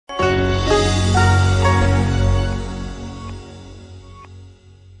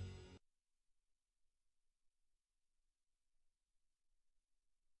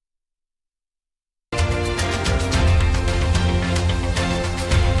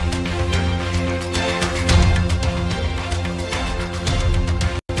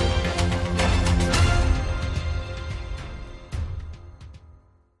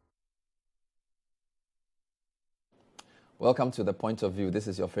Welcome to The Point of View. This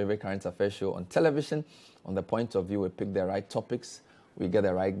is your favorite current affairs show on television. On The Point of View, we pick the right topics, we get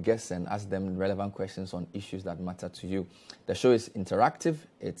the right guests and ask them relevant questions on issues that matter to you. The show is interactive.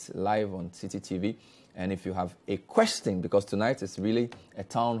 It's live on CCTV. And if you have a question, because tonight is really a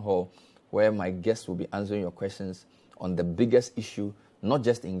town hall where my guests will be answering your questions on the biggest issue, not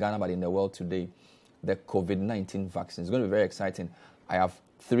just in Ghana, but in the world today, the COVID-19 vaccine. It's going to be very exciting. I have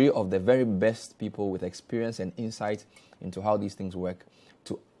three of the very best people with experience and insight into how these things work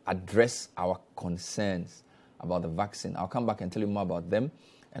to address our concerns about the vaccine. I'll come back and tell you more about them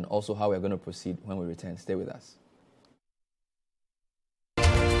and also how we're going to proceed when we return. Stay with us.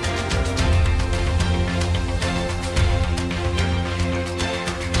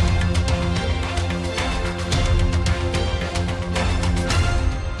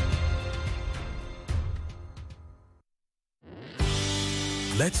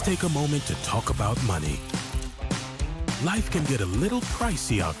 Let's take a moment to talk about money. Life can get a little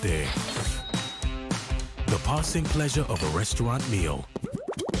pricey out there. The passing pleasure of a restaurant meal,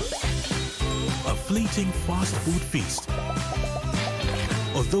 a fleeting fast food feast,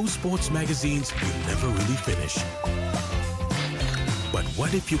 or those sports magazines you never really finish. But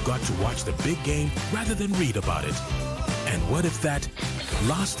what if you got to watch the big game rather than read about it? And what if that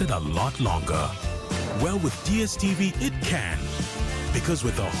lasted a lot longer? Well, with DSTV, it can. Because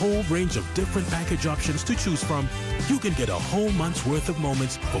with a whole range of different package options to choose from, you can get a whole month's worth of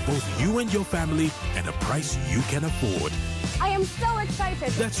moments for both you and your family at a price you can afford. I am so excited.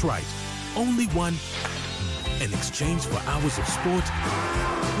 That's right. Only one in exchange for hours of sport,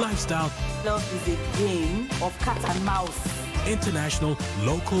 lifestyle. Love is a game of cat and mouse. International,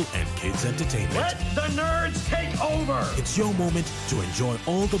 local, and kids entertainment. Let the nerds take over! It's your moment to enjoy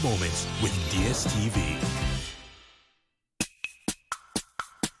all the moments with DSTV.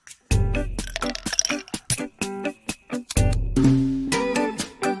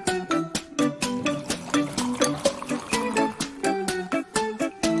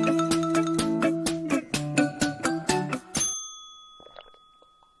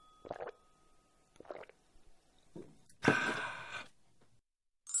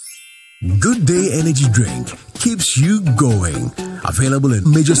 Good Day Energy Drink keeps you going. Available in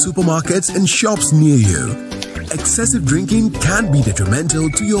major supermarkets and shops near you. Excessive drinking can be detrimental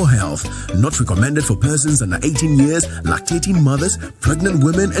to your health. Not recommended for persons under 18 years, lactating mothers, pregnant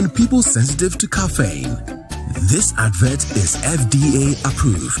women, and people sensitive to caffeine. This advert is FDA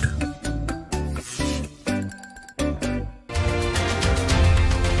approved.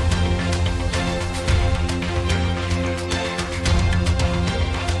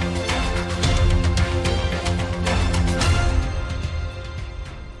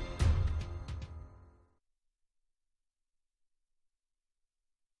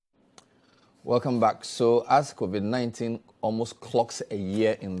 Welcome back. So as COVID-19 almost clocks a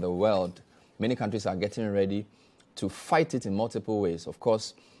year in the world, many countries are getting ready to fight it in multiple ways. Of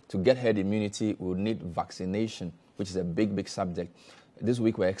course, to get herd immunity, we'll need vaccination, which is a big, big subject. This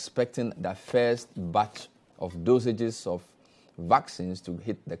week, we're expecting the first batch of dosages of vaccines to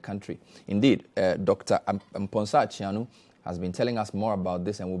hit the country. Indeed, Dr. Mponsa Achianu has been telling us more about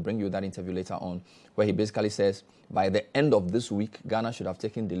this, and we'll bring you that interview later on, where he basically says by the end of this week, Ghana should have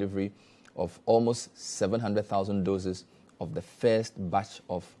taken delivery of almost 700,000 doses of the first batch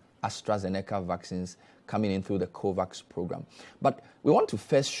of AstraZeneca vaccines coming in through the COVAX program. But we want to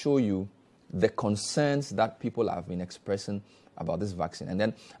first show you the concerns that people have been expressing about this vaccine. And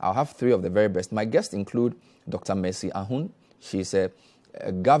then I'll have three of the very best. My guests include Dr. Mercy Ahun. She's a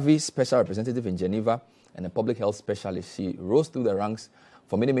Gavi special representative in Geneva and a public health specialist. She rose through the ranks.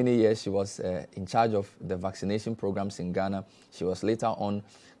 For many, many years, she was in charge of the vaccination programs in Ghana. She was later on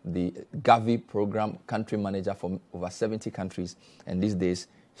the Gavi program country manager for over 70 countries. And these days,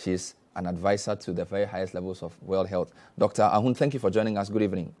 she's an advisor to the very highest levels of World Health. Dr. Ahun, thank you for joining us. Good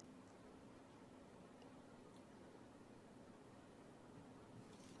evening.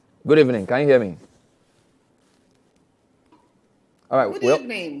 Good evening. Can you hear me? All right. Good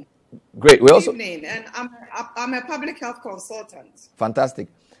evening. Great. Good evening. And I'm a public health consultant. Fantastic.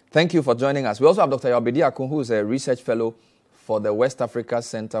 Thank you for joining us. We also have Dr. Yabedi Akun, who is a research fellow for the West Africa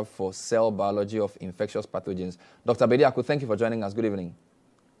Center for Cell Biology of Infectious Pathogens. Dr. Yabedi Akun, thank you for joining us. Good evening.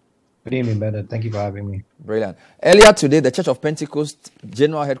 Good evening, Bernard. Thank you for having me. Brilliant. Earlier today, the Church of Pentecost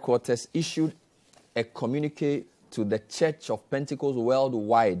General Headquarters issued a communique to the Church of Pentecost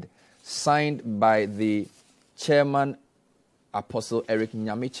worldwide, signed by the chairman, Apostle Eric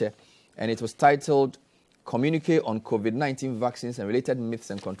Nyamiche, and it was titled communique on COVID-19 vaccines and related myths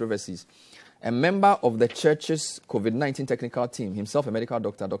and controversies. A member of the church's COVID-19 technical team, himself a medical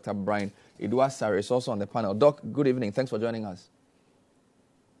doctor, Dr. Brian Iduasare, is also on the panel. Doc, good evening. Thanks for joining us.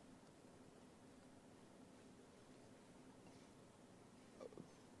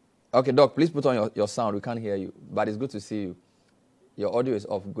 Okay, Doc, please put on your sound. We can't hear you, but it's good to see you. Your audio is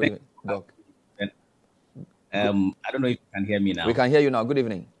off. Good evening, Doc. I don't know if you can hear me now. We can hear you now. Good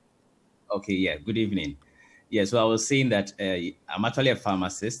evening. Okay, yeah, good evening. Yeah, so I was saying that I'm actually a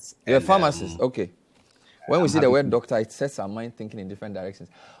pharmacist. You're a pharmacist, okay. When we see the word doctor, it sets our mind thinking in different directions.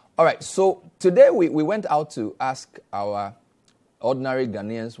 All right, so today we went out to ask our ordinary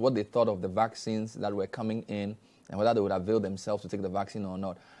Ghanaians what they thought of the vaccines that were coming in and whether they would avail themselves to take the vaccine or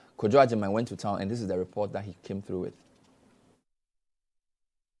not. Kojo Ajimai went to town, and this is the report that he came through with.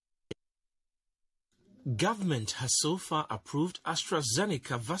 Government has so far approved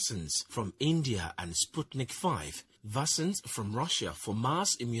AstraZeneca vaccines from India and Sputnik 5, vaccines from Russia for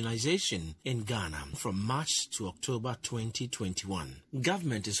mass immunization in Ghana from March to October 2021.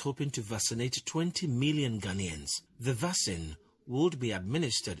 Government is hoping to vaccinate 20 million Ghanaians. The vaccine would be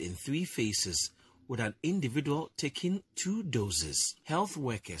administered in 3 phases, with an individual taking 2 doses. Health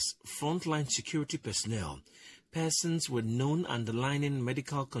workers, frontline security personnel, persons with known underlying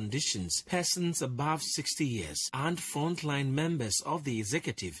medical conditions, persons above 60 years, and frontline members of the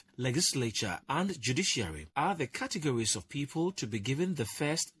executive, legislature, and judiciary are the categories of people to be given the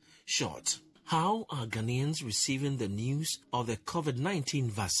first shot. How are Ghanaians receiving the news of the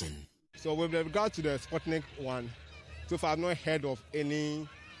COVID-19 vaccine? So with regard to the Sputnik one, so far I've not heard of any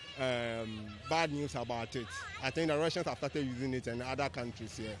bad news about it. I think the Russians have started using it in other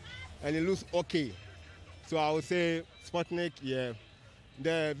countries here, and it looks okay. So I would say Sputnik, yeah.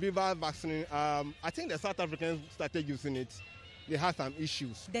 The Viva vaccine, I think the South Africans started using it. They had some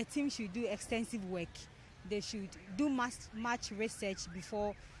issues. The team should do extensive work. They should do much research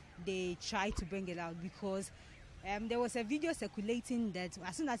before they try to bring it out, because there was a video circulating that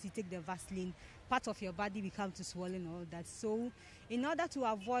as soon as you take the vaccine, part of your body becomes too swollen and all that. So in order to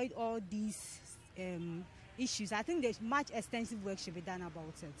avoid all these issues, I think there's much extensive work should be done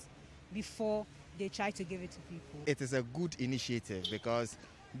about it before they try to give it to people. It is a good initiative because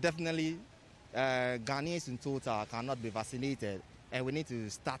definitely Ghanaians in total cannot be vaccinated, and we need to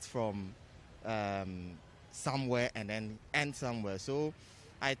start from somewhere and then end somewhere. So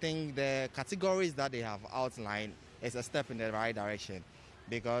I think the categories that they have outlined is a step in the right direction,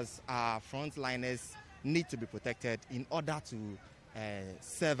 because our frontliners need to be protected in order to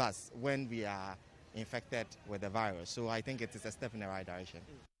serve us when we are infected with the virus. So I think it is a step in the right direction.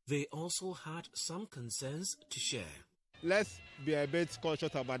 They also had some concerns to share. Let's be a bit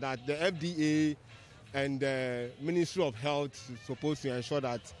cautious about that. The FDA and the Ministry of Health is supposed to ensure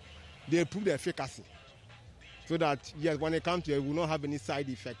that they prove the efficacy, so that, yes, when it comes to it, we will not have any side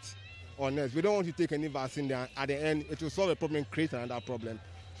effects on us. We don't want to take any vaccine there. At the end, it will solve a problem, create another problem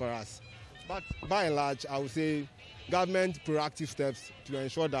for us. But by and large, I would say government proactive steps to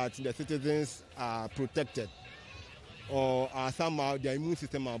ensure that the citizens are protected, or somehow their immune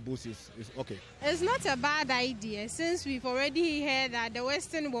system are boosted is okay. It's not a bad idea, since we've already heard that the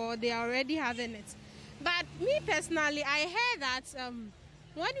Western world, they are already having it. But me personally, I heard that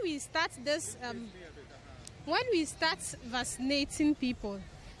when we start vaccinating people,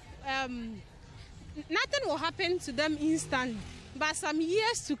 nothing will happen to them instantly. But some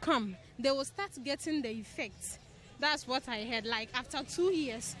years to come, they will start getting the effects. That's what I heard. Like after 2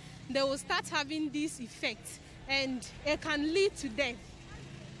 years, they will start having these effects, and it can lead to death.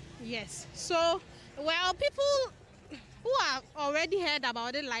 Yes. So, well, people who have already heard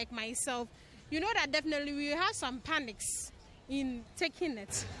about it, like myself, you know that definitely we have some panics in taking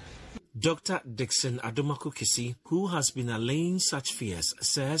it. Dr. Dixon Adomaku Kisi, who has been allaying such fears,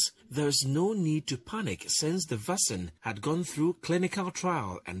 says there is no need to panic since the vaccine had gone through clinical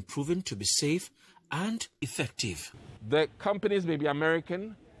trial and proven to be safe and effective. The companies may be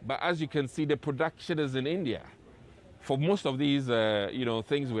American, but as you can see, the production is in India. For most of these,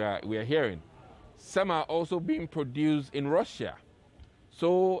 things we are hearing, some are also being produced in Russia.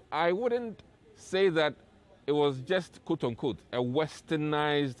 So I wouldn't say that it was just, quote unquote, a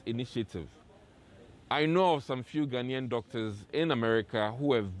westernized initiative. I know of some few Ghanaian doctors in America who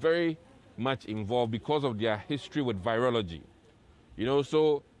were very much involved because of their history with virology.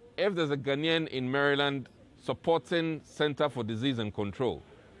 So if there's a Ghanaian in Maryland supporting Center for Disease and Control,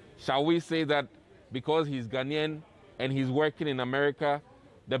 shall we say that because he's Ghanaian and he's working in America,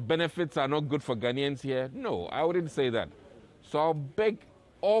 the benefits are not good for Ghanaians here? No, I wouldn't say that. So I'll beg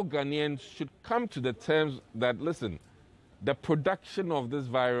all Ghanaians should come to the terms that, listen, the production of this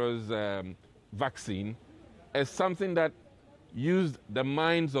virus vaccine as something that used the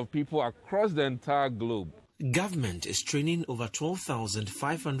minds of people across the entire globe. Government is training over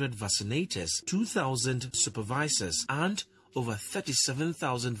 12,500 vaccinators, 2,000 supervisors, and over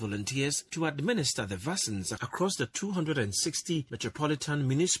 37,000 volunteers to administer the vaccines across the 260 metropolitan,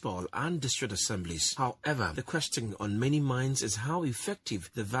 municipal, and district assemblies. However, the question on many minds is how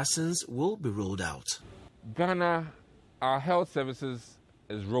effective the vaccines will be rolled out. Ghana, our health services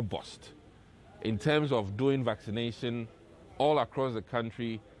is robust in terms of doing vaccination all across the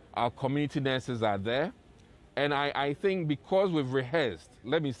country. Our community nurses are there. And I think because we've rehearsed,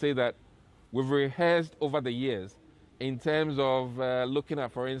 let me say that we've rehearsed over the years in terms of looking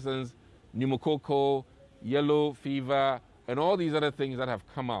at, for instance, pneumococcal, yellow fever, and all these other things that have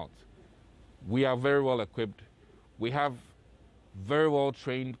come out. We are very well equipped. We have very well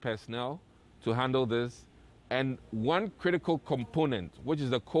trained personnel to handle this. And one critical component, which is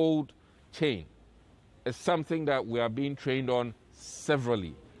the cold chain, is something that we are being trained on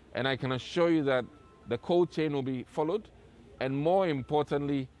severally. And I can assure you that the cold chain will be followed. And more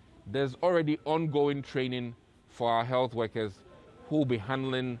importantly, there's already ongoing training for our health workers who will be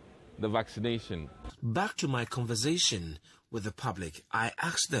handling the vaccination. Back to my conversation with the public, I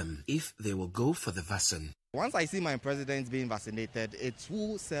asked them if they will go for the vaccine. Once I see my president being vaccinated, it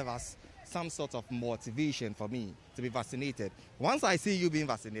will serve as some sort of motivation for me to be vaccinated. Once I see you being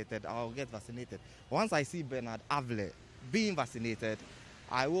vaccinated, I'll get vaccinated. Once I see Bernard Avle being vaccinated,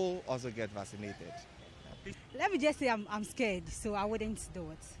 I will also get vaccinated. Let me just say I'm scared, so I wouldn't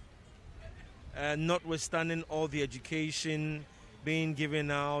do it. Notwithstanding all the education being given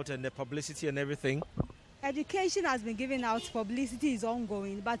out and the publicity and everything? Education has been given out, publicity is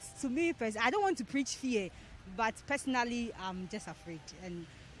ongoing, but to me, I don't want to preach fear, but personally, I'm just afraid, and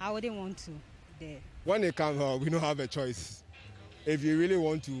I wouldn't want to there. When it comes out, we don't have a choice. If you really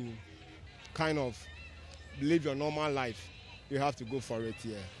want to kind of live your normal life, you have to go for it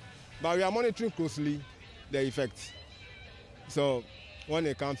here. But we are monitoring closely the effects. So when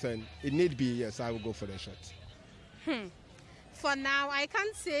it comes in, it need be, yes, I will go for the shot. For now, I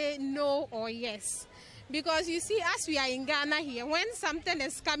can't say no or yes. Because you see, as we are in Ghana here, when something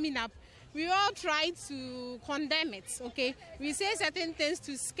is coming up, we all try to condemn it, okay? We say certain things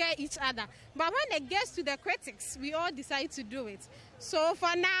to scare each other. But when it gets to the critics, we all decide to do it. So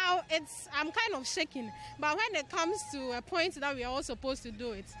for now, I'm kind of shaking. But when it comes to a point that we are all supposed to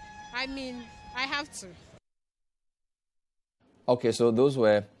do it, I mean, I have to. Okay, so those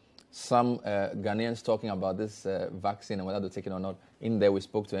were some Ghanaians talking about this vaccine and whether to take it or not. In there, we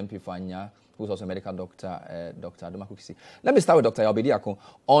spoke to MP Fanya, who's also a medical doctor, Dr. Adoma Kukisi. Let me start with Dr. Yabedi.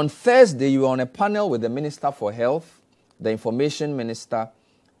 On Thursday, you were on a panel with the Minister for Health, the Information Minister,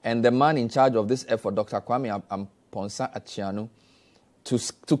 and the man in charge of this effort, Dr. Kwame Amponsa Achianu,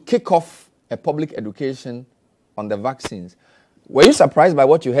 to kick off a public education on the vaccines. Were you surprised by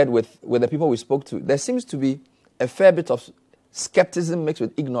what you heard with the people we spoke to? There seems to be a fair bit of skepticism mixed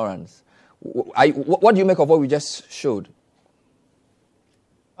with ignorance. What do you make of what we just showed?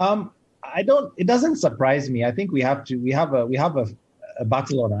 It doesn't surprise me. I think we have a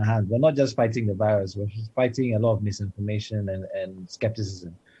battle on our hands. We're not just fighting the virus, we're fighting a lot of misinformation and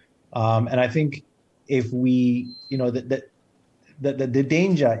skepticism. And I think if we, the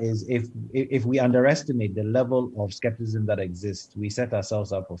danger is if we underestimate the level of skepticism that exists, we set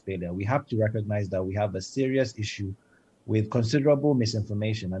ourselves up for failure. We have to recognize that we have a serious issue with considerable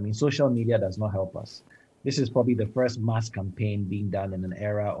misinformation. I mean, social media does not help us. This is probably the first mass campaign being done in an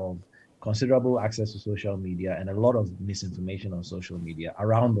era of considerable access to social media and a lot of misinformation on social media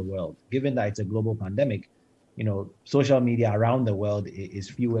around the world. Given that it's a global pandemic, social media around the world is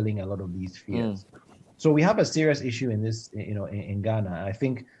fueling a lot of these fears. So we have a serious issue in this, in Ghana. I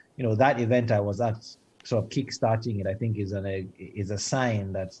think, that event I was at, sort of kickstarting it, I think is a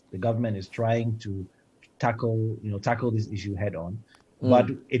sign that the government is trying to tackle this issue head on. But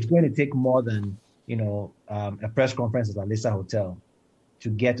it's going to take more than, a press conference at Alisa Hotel to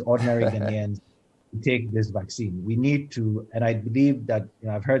get ordinary Ghanaians to take this vaccine. We need to, and I believe that,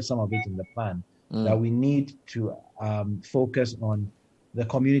 I've heard some of it in the plan, that we need to focus on the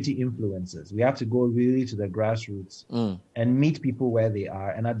community influences. We have to go really to the grassroots and meet people where they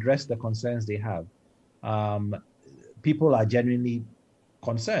are and address the concerns they have. People are genuinely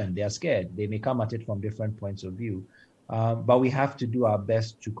concerned. They are scared. They may come at it from different points of view. But we have to do our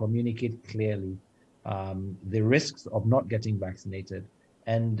best to communicate clearly the risks of not getting vaccinated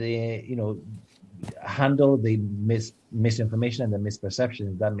and, handle the misinformation and the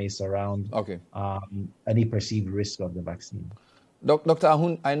misperceptions that may surround any perceived risk of the vaccine. Dr.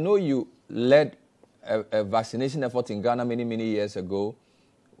 Ahun, I know you led a vaccination effort in Ghana many, many years ago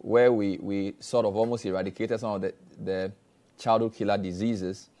where we sort of almost eradicated some of the childhood killer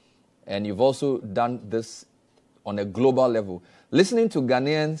diseases. And you've also done this on a global level. Listening to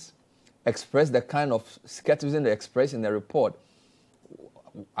Ghanaians express the kind of skepticism they expressed in the report,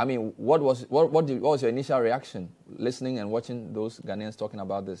 I mean, what was your initial reaction listening and watching those Ghanaians talking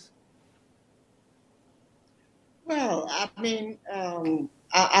about this? Well, I mean,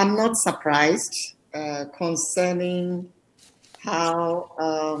 I'm not surprised concerning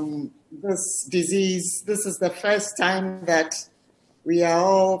how this disease, this is the first time that we are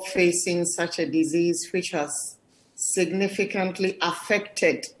all facing such a disease which has significantly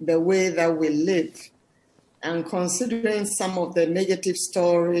affected the way that we live. And considering some of the negative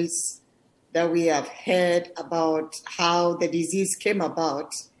stories that we have heard about how the disease came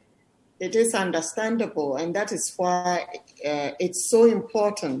about, it is understandable. And that is why it's so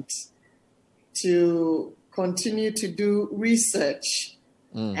important to continue to do research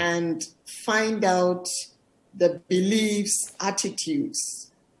and find out the beliefs,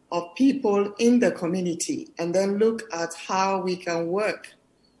 attitudes of people in the community, and then look at how we can work,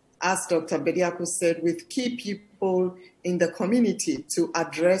 as Dr. Bediako said, with key people in the community to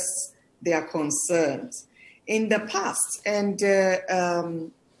address their concerns. In the past, and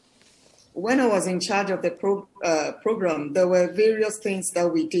when I was in charge of the program, there were various things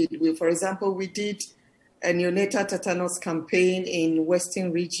that we did. For example, we did a neonatal tetanus campaign in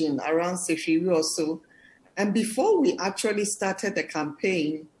Western region around Sefiri or so. And before we actually started the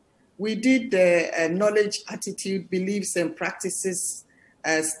campaign, we did the knowledge, attitude, beliefs, and practices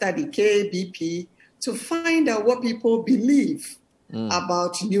study, KBP, to find out what people believe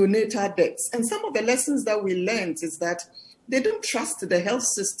about neonatal deaths. And some of the lessons that we learned is that they don't trust the health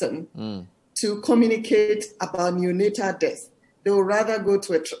system to communicate about neonatal death. They will rather go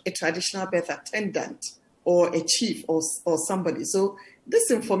to a traditional birth attendant or a chief or somebody. So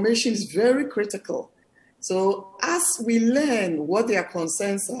this information is very critical. So as we learn what their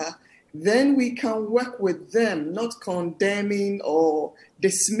concerns are, then we can work with them, not condemning or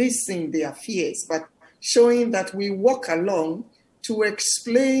dismissing their fears, but showing that we walk along to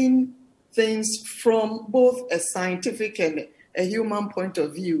explain things from both a scientific and a human point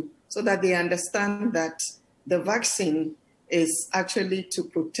of view, so that they understand that the vaccine is actually to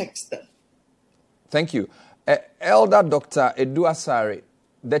protect them. Thank you. Elder Dr. Edu Asare,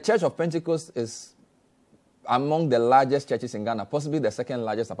 the Church of Pentecost is among the largest churches in Ghana, possibly the second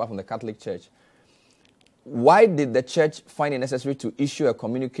largest apart from the Catholic Church. Why did the church find it necessary to issue a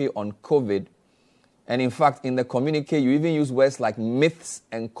communique on COVID? And in fact, in the communique, you even use words like myths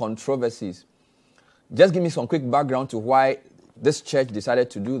and controversies. Just give me some quick background to why this church decided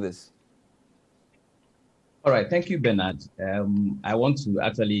to do this. All right, thank you, Bernard. I want to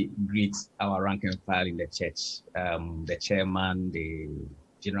actually greet our rank and file in the church, the chairman, the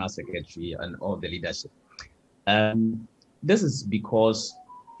general secretary, and all the leadership. This is because,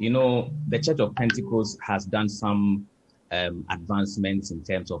 the Church of Pentecost has done some advancements in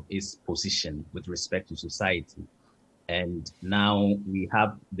terms of its position with respect to society. And now we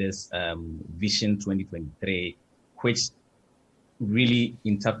have this Vision 2023, which really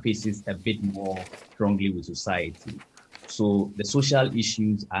interfaces a bit more strongly with society. So the social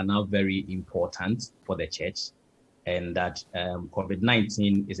issues are now very important for the church, and that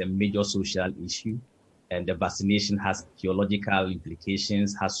COVID-19 is a major social issue, and the vaccination has theological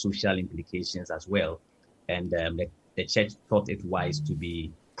implications, has social implications as well. And the church thought it wise to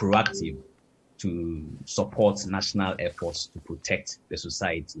be proactive to support national efforts to protect the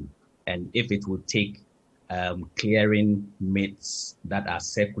society. And if it would take clearing myths that are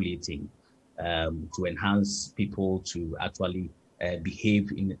circulating to enhance people to actually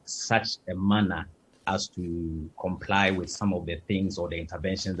behave in such a manner as to comply with some of the things or the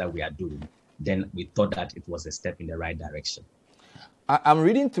interventions that we are doing, then we thought that it was a step in the right direction. I'm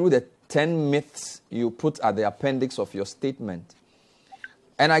reading through the 10 myths you put at the appendix of your statement.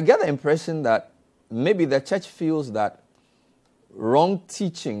 And I get the impression that maybe the church feels that wrong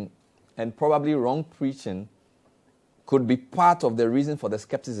teaching and probably wrong preaching could be part of the reason for the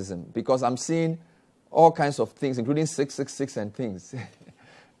skepticism, because I'm seeing all kinds of things, including 666 and things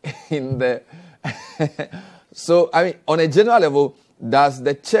in the... So, I mean, on a general level, does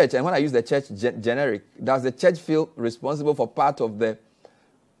the church, and when I use the church generic, does the church feel responsible for part of the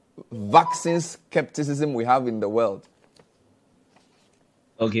vaccine skepticism we have in the world?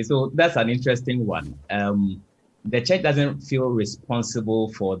 Okay, so that's an interesting one. The church doesn't feel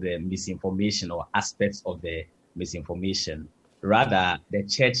responsible for the misinformation or aspects of the misinformation. Rather, the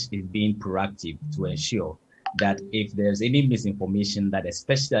church is being proactive to ensure that if there's any misinformation that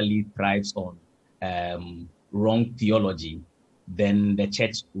especially thrives on wrong theology, then the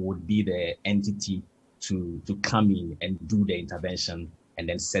church would be the entity to come in and do the intervention and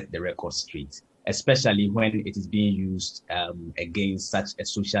then set the record straight, especially when it is being used against such a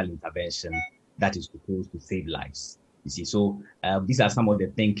social intervention that is supposed to save lives. You see, so these are some of the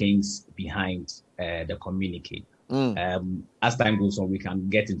thinkings behind the communique. As time goes on, we can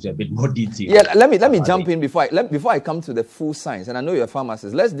get into a bit more detail. Yeah, let me jump in before I come to the full science. And I know you're a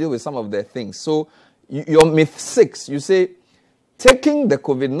pharmacist. Let's deal with some of the things. So, your myth 6, you say taking the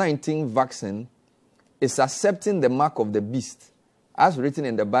COVID-19 vaccine is accepting the mark of the beast, as written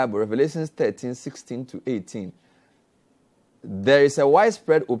in the Bible, Revelation 13:16-18. There is a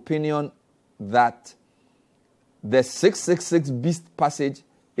widespread opinion that the 666 beast passage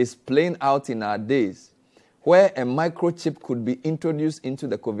is playing out in our days, where a microchip could be introduced into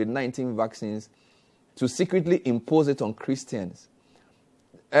the COVID-19 vaccines to secretly impose it on Christians.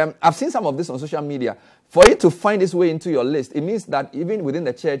 I've seen some of this on social media. For it to find its way into your list, it means that even within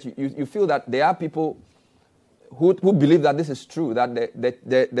the church, you feel that there are people who believe that this is true, that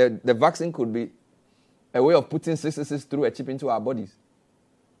the vaccine could be a way of putting 666 through a chip into our bodies.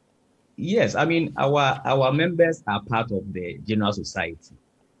 Yes, I mean, our members are part of the general society.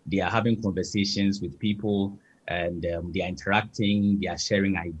 They are having conversations with people, and they are interacting, they are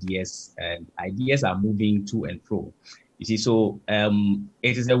sharing ideas, and ideas are moving to and fro. You see, so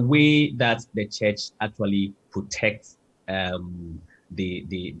it is a way that the church actually protects the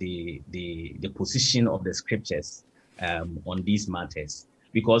position of the scriptures on these matters.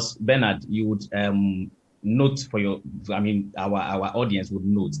 Because Bernard, you would note our audience would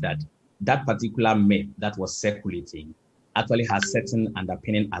note that particular myth that was circulating actually has certain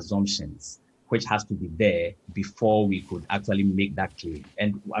underpinning assumptions, which has to be there before we could actually make that claim.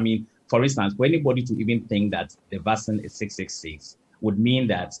 And I mean, for instance, for anybody to even think that the vaccine is 666 would mean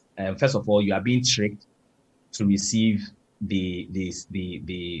that, first of all, you are being tricked to receive the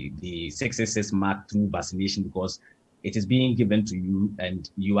 666 mark through vaccination, because it is being given to you and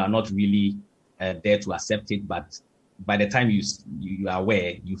you are not really there to accept it, but by the time you are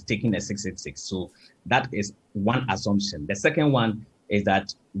aware, you've taken a 666. So that is one assumption. The second one is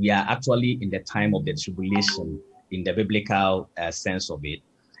that we are actually in the time of the tribulation in the biblical sense of it.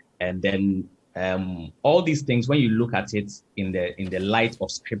 And then all these things, when you look at it in the light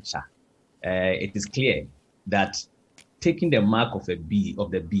of scripture, it is clear that taking the mark of the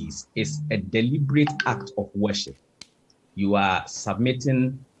beast is a deliberate act of worship. You are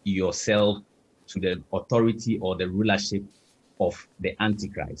submitting yourself to the authority or the rulership of the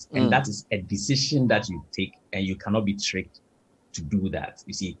Antichrist. And that is a decision that you take, and you cannot be tricked to do that,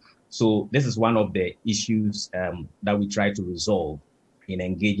 you see. So this is one of the issues that we try to resolve in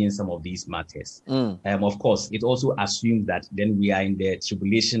engaging some of these matters. Of course, it also assumes that then we are in the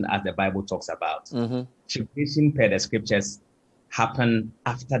tribulation as the Bible talks about. Tribulation, per the scriptures, happen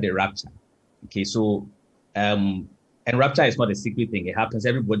after the rapture. Okay, so and rapture is not a secret thing. It happens.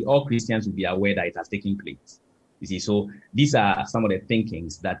 Everybody, all Christians will be aware that it has taken place. You see, so these are some of the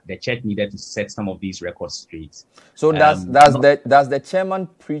thinkings that the church needed to set some of these records straight. So does the chairman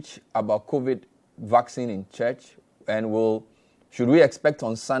preach about COVID vaccine in church? And should we expect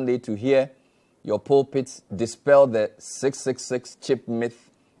on Sunday to hear your pulpits dispel the 666 chip myth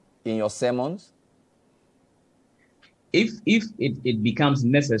in your sermons? If it becomes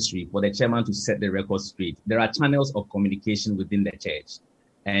necessary for the chairman to set the record straight, there are channels of communication within the church.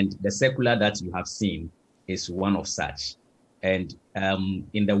 And the circular that you have seen is one of such. And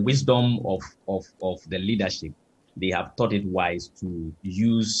in the wisdom of the leadership, they have thought it wise to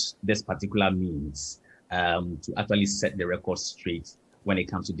use this particular means to actually set the record straight when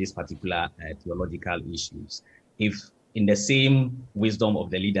it comes to this particular theological issues. If in the same wisdom of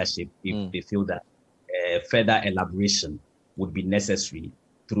the leadership, if they feel that further elaboration would be necessary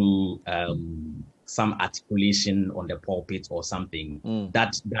through some articulation on the pulpit or something,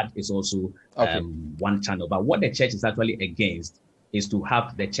 that is also one channel. But what the church is actually against is to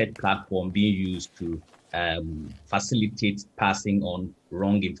have the church platform being used to facilitate passing on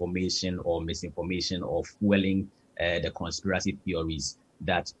wrong information or misinformation or fueling the conspiracy theories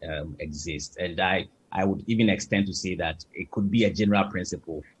that exist. And I would even extend to say that it could be a general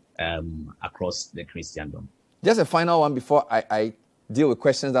principle across the Christendom. Just a final one before I deal with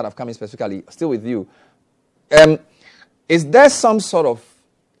questions that have come in specifically, still with you. Is there some sort of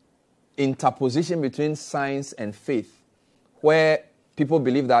interposition between science and faith where people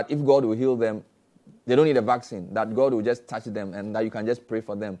believe that if God will heal them, they don't need a vaccine, that God will just touch them and that you can just pray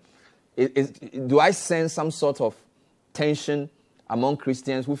for them? Do I sense some sort of tension among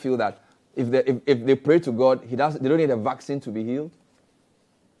Christians who feel that if they pray to God, they don't need a vaccine to be healed?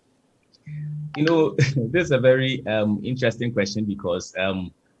 You know, this is a very interesting question because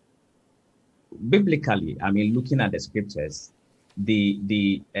biblically, I mean, looking at the scriptures,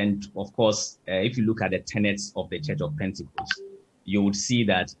 and of course, if you look at the tenets of the Church of Pentecost, you would see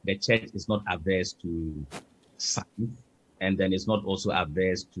that the church is not averse to science, and then it's not also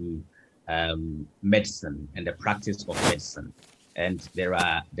averse to medicine and the practice of medicine. And there's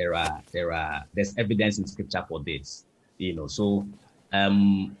evidence in scripture for this, you know. So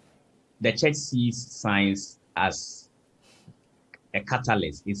the church sees science as a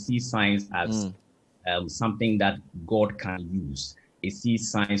catalyst. It sees science as something that God can use. It sees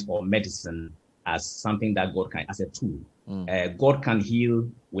science or medicine as something that God can, as a tool. God can heal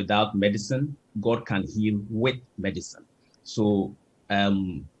without medicine. God can heal with medicine. So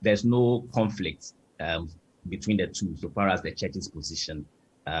there's no conflict between the two so far as the church's position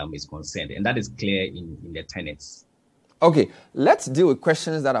is concerned. And that is clear in the tenets. Okay, let's deal with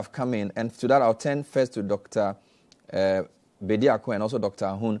questions that have come in. And to that, I'll turn first to Dr. Bediako and also Dr.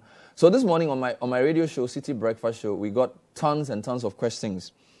 Ahun. So this morning on my radio show, City Breakfast Show, we got tons and tons of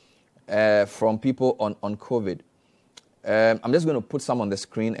questions from people on COVID. I'm just going to put some on the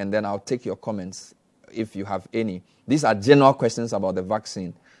screen and then I'll take your comments if you have any. These are general questions about the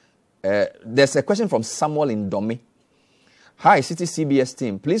vaccine. There's a question from Samuel in Domi. Hi, City CBS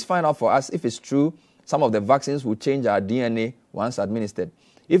team. Please find out for us if it's true some of the vaccines will change our DNA once administered.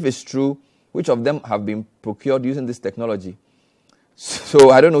 If it's true, which of them have been procured using this technology? So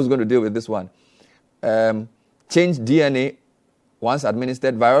I don't know who's going to deal with this one. Change DNA once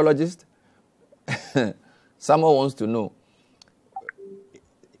administered. Virologist? Someone wants to know.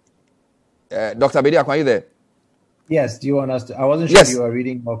 Dr. Bediako, are you there? Yes, do you want us to? I wasn't sure if you were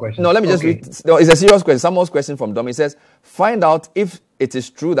reading more questions. No, let me just read. No, it's a serious question. Someone's question from Dom. It says, find out if it is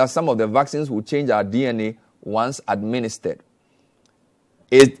true that some of the vaccines will change our DNA once administered.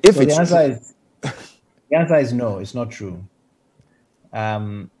 The answer is no, it's not true.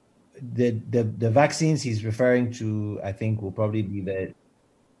 The vaccines he's referring to, I think, will probably be the...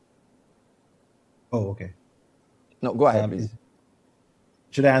 Oh, okay. No, go ahead, please.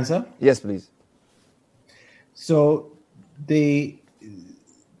 Should I answer? Yes, please. So the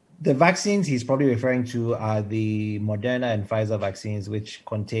vaccines he's probably referring to are the Moderna and Pfizer vaccines, which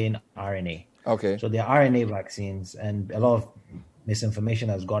contain RNA. Okay. So they're RNA vaccines, and a lot of misinformation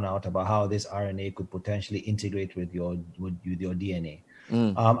has gone out about how this RNA could potentially integrate with your DNA.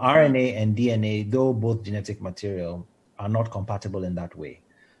 RNA and DNA, though both genetic material, are not compatible in that way.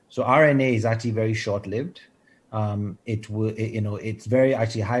 So RNA is actually very short-lived. It's very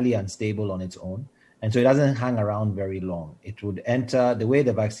actually highly unstable on its own. And so it doesn't hang around very long. It would enter, the way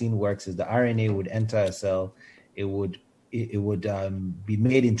the vaccine works is the RNA would enter a cell, it would be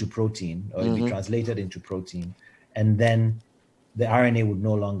made into protein, or it'd be translated into protein, and then the RNA would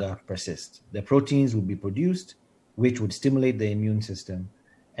no longer persist. The proteins would be produced, which would stimulate the immune system,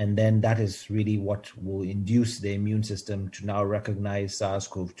 and then that is really what will induce the immune system to now recognize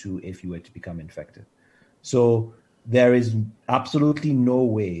SARS-CoV-2 if you were to become infected. So there is absolutely no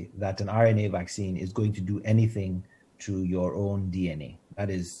way that an RNA vaccine is going to do anything to your own DNA. That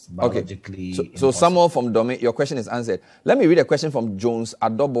is biologically okay. So someone from Domi, your question is answered. Let me read a question from Jones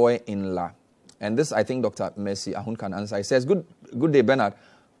Adoboy in La. And this, I think Dr. Mercy Ahun can answer. He says, good day, Bernard.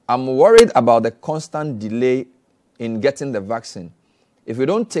 I'm worried about the constant delay in getting the vaccine. If we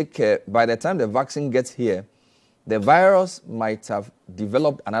don't take care, by the time the vaccine gets here, the virus might have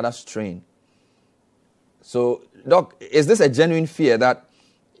developed another strain. So, Doc, is this a genuine fear that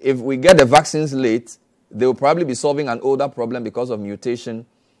if we get the vaccines late, they will probably be solving an older problem because of mutation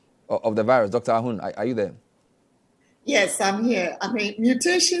of the virus? Dr. Ahun, are you there? Yes, I'm here. I mean,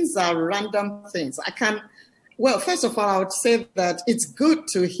 mutations are random things. Well, first of all, I would say that it's good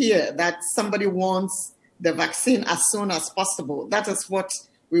to hear that somebody wants the vaccine as soon as possible. That is what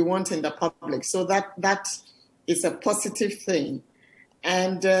we want in the public. So that is a positive thing.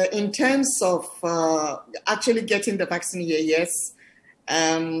 And in terms of actually getting the vaccine here, yes,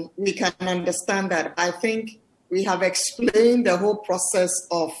 we can understand that. I think we have explained the whole process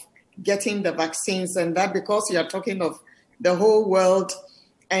of getting the vaccines, and that because you are talking of the whole world,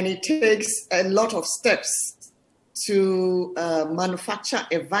 and it takes a lot of steps to manufacture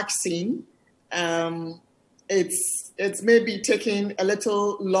a vaccine. It's maybe taking a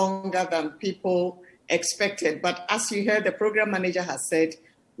little longer than people expected. But as you heard, the program manager has said,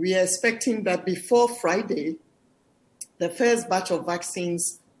 we are expecting that before Friday, the first batch of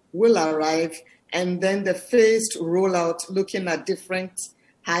vaccines will arrive, and then the phased rollout looking at different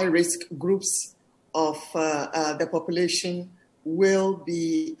high-risk groups of the population will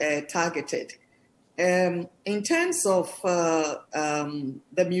be targeted. In terms of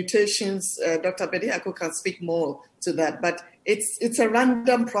the mutations, Dr. Bediako can speak more to that, but it's a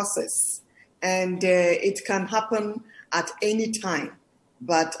random process, and it can happen at any time.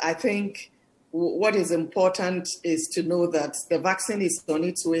 But I think what is important is to know that the vaccine is on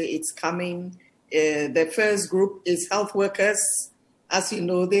its way, it's coming. The first group is health workers. As you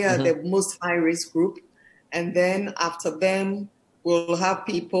know, they are the most high-risk group. And then after them, we'll have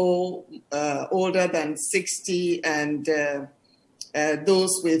people older than 60 and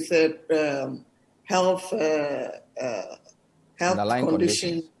those with health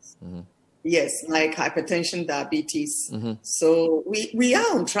conditions. Yes, like hypertension, diabetes. So we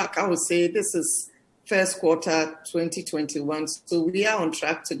are on track. I would say this is first quarter 2021. So we are on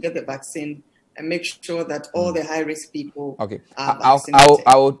track to get the vaccine and make sure that all the high-risk people are vaccinated.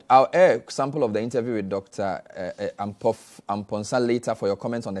 I'll air a sample of the interview with Dr. Amponsa later for your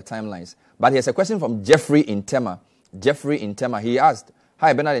comments on the timelines. But here's a question from Jeffrey in Tema. He asked,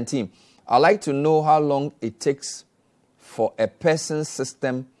 "Hi, Bernard and team. I'd like to know how long it takes for a person's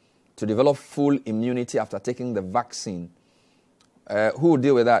system to develop full immunity after taking the vaccine." Who will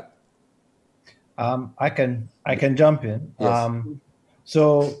deal with that? I can jump in. Yes.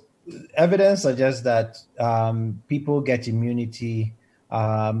 So evidence suggests that people get immunity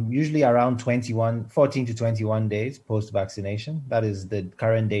usually around 14 to 21 days post-vaccination. That is the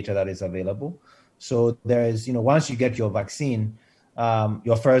current data that is available. So there is, once you get your vaccine,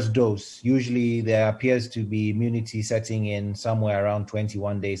 your first dose, usually there appears to be immunity setting in somewhere around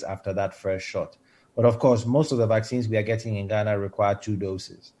 21 days after that first shot. But of course, most of the vaccines we are getting in Ghana require 2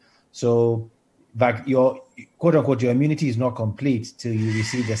 doses. So your quote unquote, your immunity is not complete till you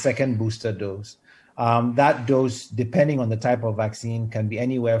receive the second booster dose. That dose, depending on the type of vaccine, can be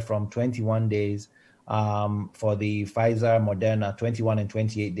anywhere from 21 days for the Pfizer, Moderna, 21 and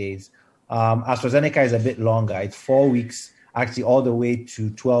 28 days. AstraZeneca is a bit longer. It's 4 weeks, actually all the way to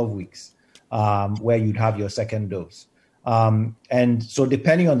 12 weeks, where you'd have your second dose. And so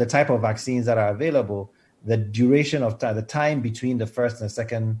depending on the type of vaccines that are available, the duration of time, the time between the first and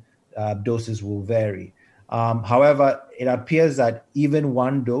second doses will vary. However, it appears that even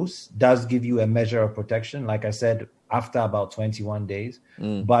one dose does give you a measure of protection, like I said, after about 21 days.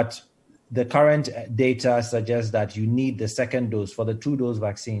 But the current data suggests that you need the second dose. For the 2-dose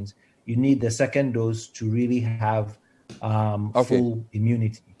vaccines, you need the second dose to really have full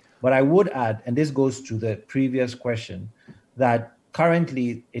immunity. But I would add, and this goes to the previous question, that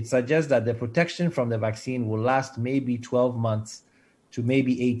currently it suggests that the protection from the vaccine will last maybe 12 months to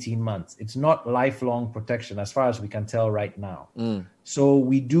maybe 18 months. It's not lifelong protection as far as we can tell right now. So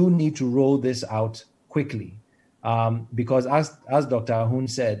we do need to roll this out quickly because as Dr. Ahun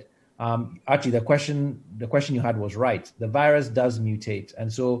said, actually the question you had was right. The virus does mutate.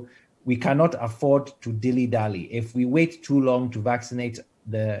 And so we cannot afford to dilly-dally. If we wait too long to vaccinate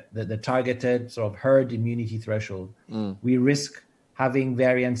the targeted sort of herd immunity threshold, we risk having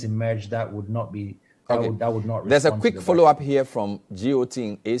variants emerge that would not be that would not. There's a quick follow-up here from GOT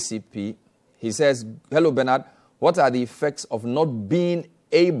in ACP. He says, "Hello, Bernard. What are the effects of not being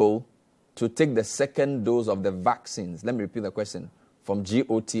able to take the second dose of the vaccines?" Let me repeat the question from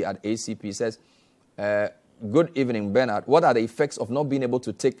GOT at ACP. He says, "Good evening, Bernard. What are the effects of not being able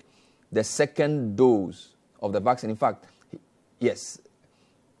to take the second dose of the vaccine?" In fact, yes.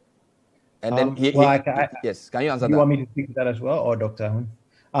 And then yes, can you answer that? You want me to speak to that as well, or Dr.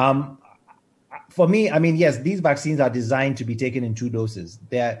 Ahun? For me, I mean, yes, these vaccines are designed to be taken in 2 doses.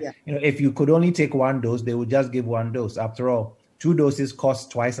 If you could only take 1 dose, they would just give 1 dose. After all, 2 doses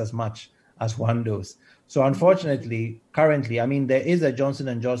cost twice as much as 1 dose. So unfortunately, currently, I mean, there is a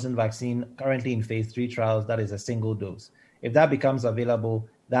Johnson & Johnson vaccine currently in phase 3 trials that is a single dose. If that becomes available,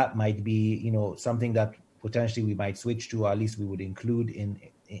 that might be, something that potentially we might switch to, or at least we would include in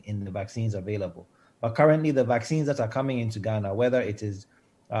the vaccines available. But currently, the vaccines that are coming into Ghana, whether it is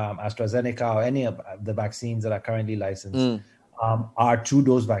AstraZeneca or any of the vaccines that are currently licensed, are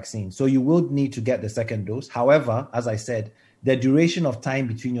 2-dose vaccines. So you will need to get the second dose. However, as I said, the duration of time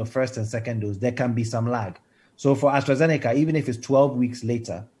between your first and second dose, there can be some lag. So for AstraZeneca, even if it's 12 weeks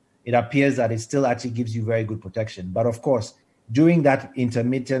later, it appears that it still actually gives you very good protection. But of course, during that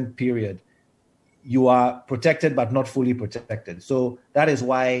intermittent period, you are protected but not fully protected. So that is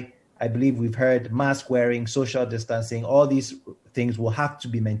why I believe we've heard mask wearing, social distancing, all these things will have to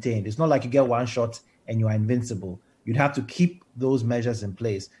be maintained. It's not like you get 1 shot and you are invincible. You'd have to keep those measures in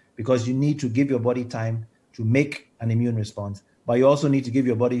place because you need to give your body time to make an immune response, but you also need to give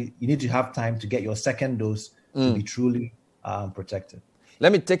your body, you need to have time to get your second dose to be truly protected.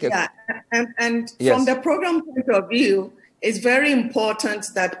 Let me take and yes. From the program point of view, it's very important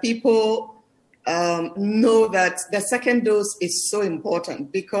that people know that the second dose is so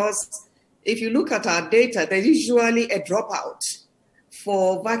important, because if you look at our data, there's usually a dropout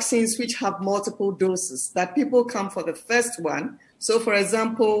for vaccines which have multiple doses, that people come for the first one. So, for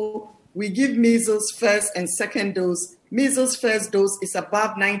example, we give measles first and second dose. Measles first dose is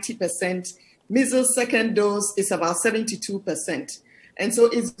above 90%. Measles second dose is about 72%. And so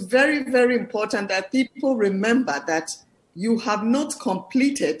it's very, very important that people remember that you have not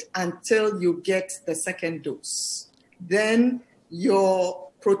completed until you get the second dose. Then your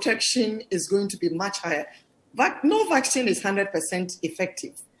protection is going to be much higher. No vaccine is 100%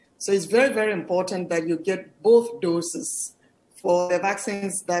 effective. So it's very, very important that you get both doses for the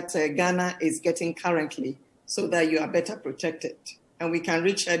vaccines that Ghana is getting currently, so that you are better protected and we can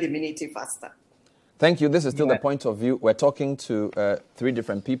reach herd immunity faster. Thank you. This is still the point of view. We're talking to three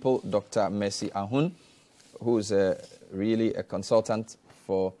different people. Dr. Mercy Ahun, who is really a consultant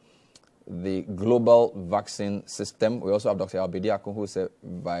for the global vaccine system. We also have Dr. Albedi Akun, who is a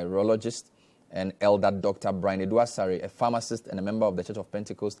virologist, and Elder Dr. Brian Eduasari, a pharmacist and a member of the Church of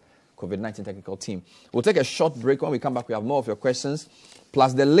Pentecost COVID-19 technical team. We'll take a short break. When we come back, we have more of your questions,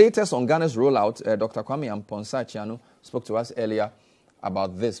 plus the latest on Ghana's rollout. Dr. Kwame Amponsa Achiano spoke to us earlier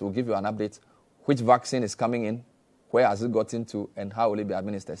about this. We'll give you an update. Which vaccine is coming in, where has it gotten to, and how will it be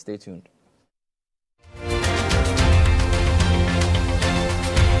administered? Stay tuned.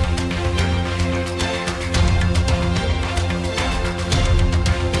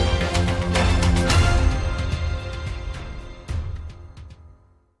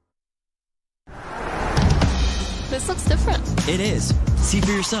 This looks different. It is. See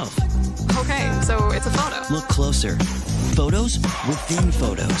for yourself. Okay, so it's a photo. Look closer. Photos within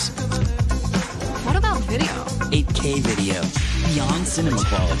photos. What about video? 8K video. Beyond cinema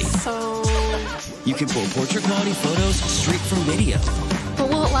quality. So... you can pull portrait quality photos straight from video. But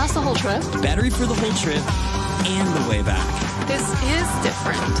will it last the whole trip? Battery for the whole trip and the way back. This is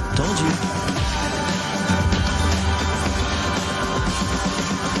different. Told you.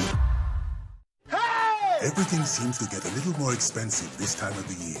 Everything seems to get a little more expensive this time of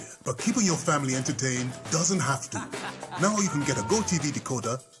the year, but keeping your family entertained doesn't have to. Now you can get a GoTV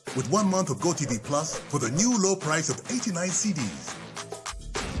decoder with 1 month of GoTV Plus for the new low price of 89 CDs.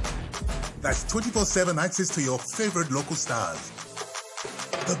 That's 24/7 access to your favorite local stars,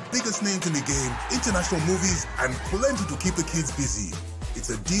 the biggest names in the game, international movies, and plenty to keep the kids busy. It's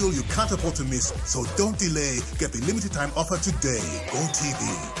a deal you can't afford to miss, so don't delay. Get the limited time offer today.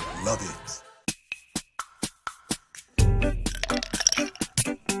 GoTV. Love it.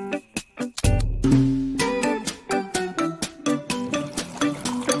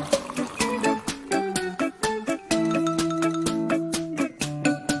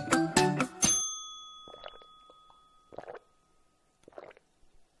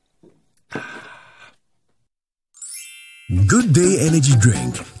 Good Day Energy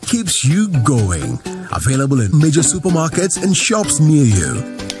Drink keeps you going. Available in major supermarkets and shops near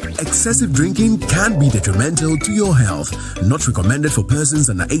you. Excessive drinking can be detrimental to your health. Not recommended for persons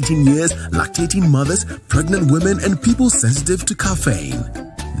under 18 years, lactating mothers, pregnant women, and people sensitive to caffeine.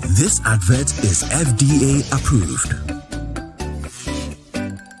 This advert is FDA approved.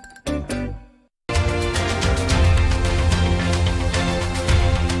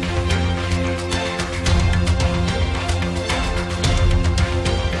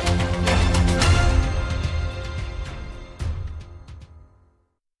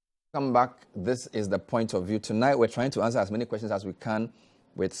 Welcome back. This is the point of view. Tonight, we're trying to answer as many questions as we can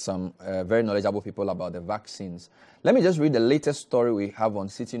with some very knowledgeable people about the vaccines. Let me just read the latest story we have on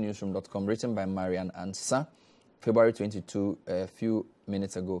citynewsroom.com, written by Marian Ansa, February 22, a few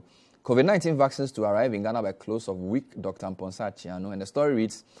minutes ago. COVID-19 vaccines to arrive in Ghana by close of week, Dr. Amponsa Achiano. And the story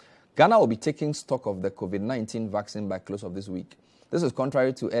reads, Ghana will be taking stock of the COVID-19 vaccine by close of this week. This is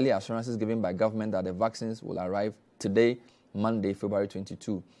contrary to earlier assurances given by government that the vaccines will arrive today, Monday, February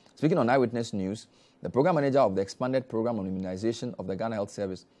 22. Speaking on Eyewitness News, the program manager of the expanded program on immunization of the Ghana Health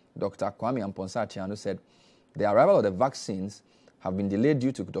Service, Dr. Kwame Amponsa Achiano, said the arrival of the vaccines have been delayed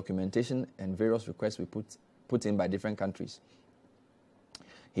due to documentation and various requests we put in by different countries.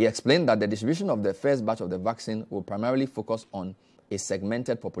 He explained that the distribution of the first batch of the vaccine will primarily focus on a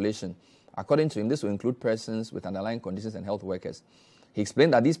segmented population. According to him, this will include persons with underlying conditions and health workers. He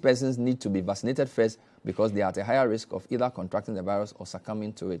explained that these persons need to be vaccinated first because they are at a higher risk of either contracting the virus or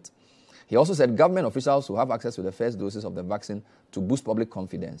succumbing to it. He also said government officials will have access to the first doses of the vaccine to boost public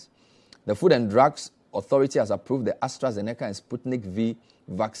confidence. The Food and Drugs Authority has approved the AstraZeneca and Sputnik V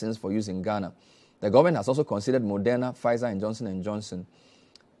vaccines for use in Ghana. The government has also considered Moderna, Pfizer, and Johnson & Johnson.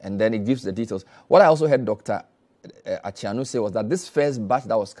 And then it gives the details. What I also heard Dr. Achiano say was that this first batch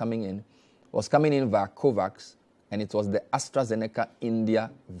that was coming in was coming in via COVAX, and it was the AstraZeneca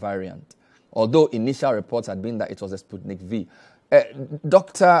India variant, although initial reports had been that it was a Sputnik V.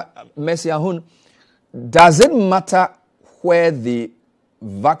 Dr. Mercy Ahun, does it matter where the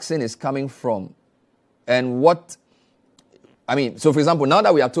vaccine is coming from and what, I mean, so for example, now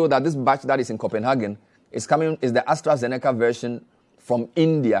that we are told that this batch that is in Copenhagen is the AstraZeneca version from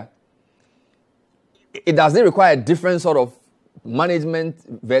India, does it require a different sort of management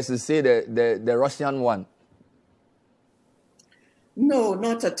versus, say, the Russian one? No,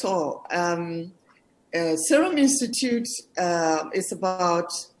 not at all. Serum Institute is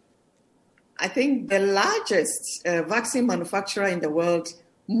about, I think, the largest vaccine manufacturer in the world.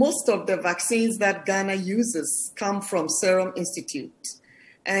 Most of the vaccines that Ghana uses come from Serum Institute.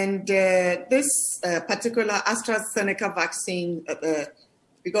 And this particular AstraZeneca vaccine,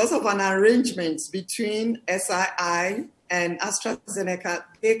 because of an arrangement between SII and AstraZeneca,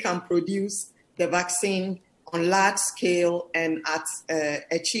 they can produce the vaccine on large scale and at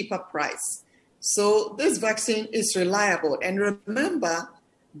a cheaper price. So this vaccine is reliable. And remember,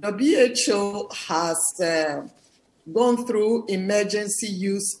 the WHO has gone through emergency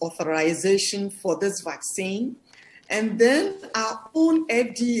use authorization for this vaccine. And then our own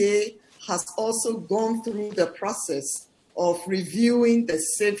FDA has also gone through the process of reviewing the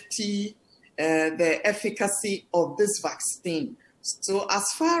safety, the efficacy of this vaccine. So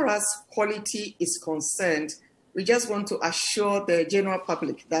as far as quality is concerned, we just want to assure the general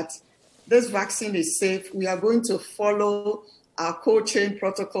public that this vaccine is safe. We are going to follow our cold chain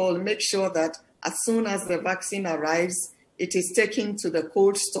protocol and make sure that as soon as the vaccine arrives, it is taken to the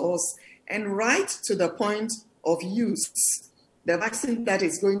cold stores and right to the point of use. The vaccine that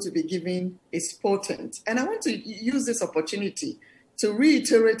is going to be given is potent. And I want to use this opportunity to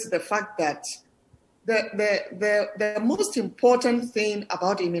reiterate the fact that the most important thing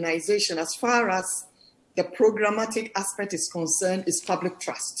about immunization, as far as the programmatic aspect is concerned, is public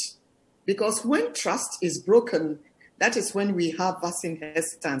trust. Because when trust is broken, that is when we have vaccine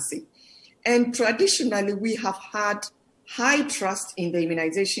hesitancy. And traditionally, we have had high trust in the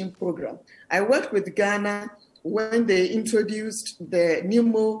immunization program. I worked with Ghana when they introduced the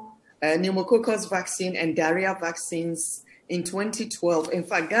pneumococcus vaccine and diarrhea vaccines in 2012. In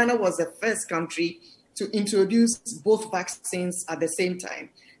fact, Ghana was the first country to introduce both vaccines at the same time.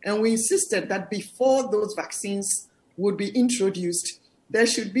 And we insisted that before those vaccines would be introduced, there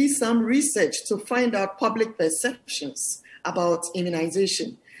should be some research to find out public perceptions about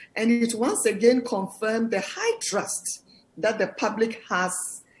immunization. And it once again confirmed the high trust that the public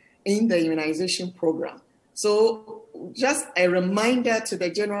has in the immunization program. So just a reminder to the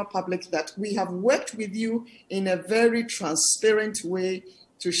general public that we have worked with you in a very transparent way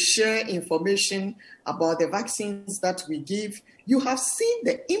to share information about the vaccines that we give. You have seen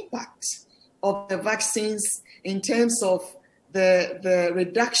the impact of the vaccines in terms of the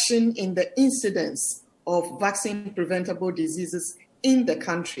reduction in the incidence of vaccine-preventable diseases in the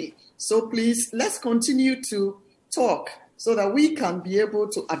country. So please, let's continue to talk so that we can be able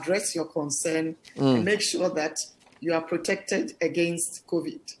to address your concern and make sure that you are protected against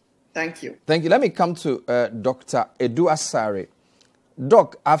COVID. Thank you. Thank you. Let me come to Dr. Edu Asare.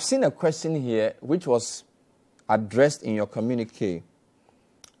 Doc, I've seen a question here which was addressed in your communique.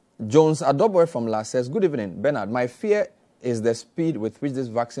 Jones Adoboy from LA says, good evening, Bernard. My fear is the speed with which this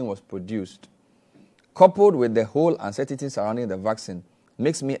vaccine was produced, coupled with the whole uncertainty surrounding the vaccine,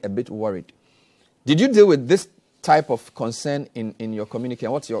 makes me a bit worried. Did you deal with this type of concern in your communique?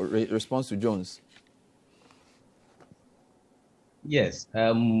 And what's your response to Jones? Yes,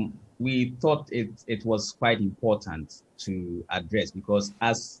 we thought it was quite important to address because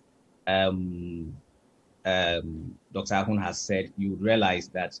as Dr. Ahun has said, you realize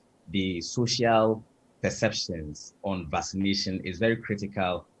that the social perceptions on vaccination is very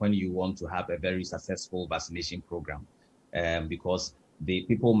critical when you want to have a very successful vaccination program, because the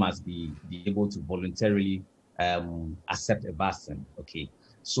people must be able to voluntarily accept a vaccine. Okay,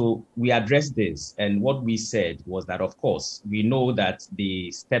 so we addressed this, and what we said was that, of course, we know that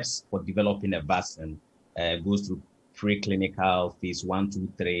the steps for developing a vaccine goes through preclinical phase 1, 2,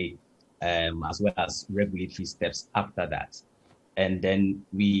 3, as well as regulatory steps after that. And then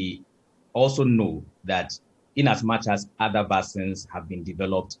we also know that in as much as other vaccines have been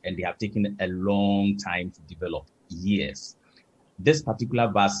developed and they have taken a long time to develop, years, this particular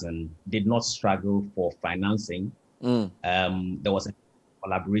vaccine did not struggle for financing. There was a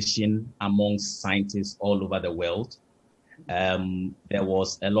collaboration amongst scientists all over the world. There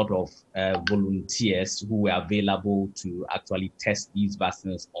was a lot of volunteers who were available to actually test these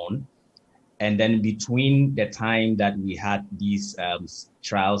vaccines on. And then between the time that we had these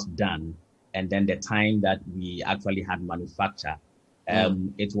trials done and then the time that we actually had manufacture,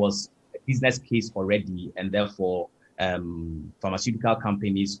 it was a business case already, and therefore pharmaceutical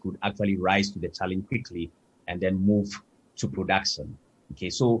companies could actually rise to the challenge quickly and then move to production. Okay,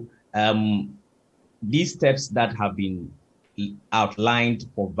 so these steps that have been outlined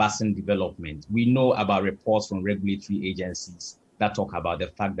for vaccine development, we know about reports from regulatory agencies that talk about the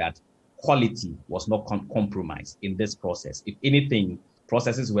fact that quality was not compromised in this process. If anything,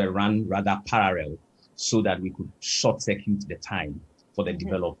 processes were run rather parallel so that we could short-circuit the time for the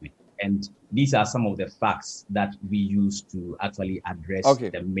development. And these are some of the facts that we use to actually address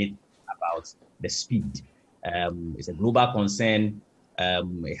the myth about the speed. It's a global concern.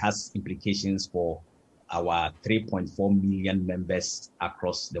 It has implications for our 3.4 million members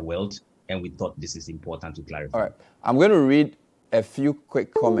across the world, and we thought this is important to clarify. All right. I'm going to read a few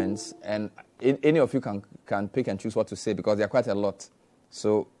quick comments, and any of you can pick and choose what to say because there are quite a lot.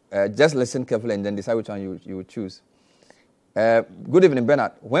 So just listen carefully and then decide which one you will choose. Good evening,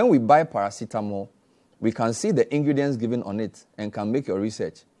 Bernard. When we buy paracetamol, we can see the ingredients given on it and can make your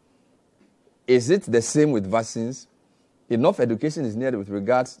research. Is it the same with vaccines? Enough education is needed with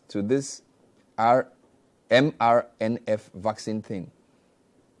regards to this mRNA vaccine thing.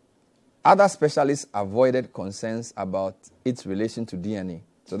 Other specialists avoided concerns about its relation to DNA.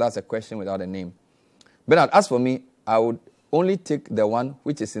 So that's a question without a name. Bernard, as for me, I would only take the one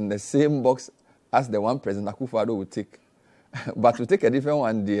which is in the same box as the one President Akufo-Addo would take. But to take a different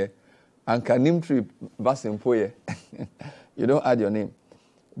one, dear, and can name trip vaccine poye. You don't add your name.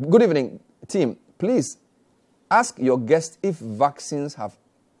 Good evening, team. Please ask your guest if vaccines have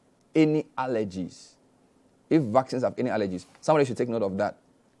any allergies. If vaccines have any allergies. Somebody should take note of that.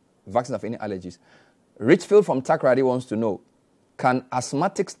 Vaccines have any allergies. Richfield from Takrady wants to know, can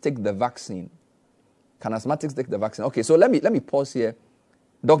asthmatics take the vaccine? Can asthmatics take the vaccine? Okay, so let me pause here.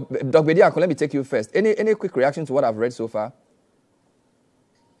 Dr. Bediako, let me take you first. Any quick reaction to what I've read so far?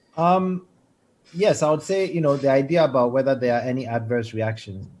 Yes, I would say, the idea about whether there are any adverse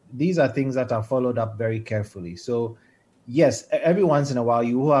reactions, these are things that are followed up very carefully. So, yes, every once in a while,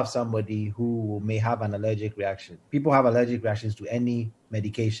 you will have somebody who may have an allergic reaction. People have allergic reactions to any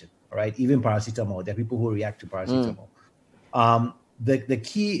medication, right? Even paracetamol. There are people who react to paracetamol. The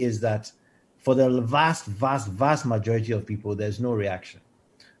key is that for the vast majority of people, there's no reaction.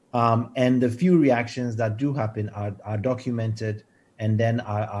 And the few reactions that do happen are documented and then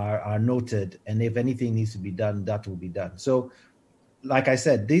are noted. And if anything needs to be done, that will be done. So, like I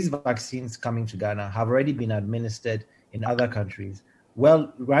said, these vaccines coming to Ghana have already been administered in other countries.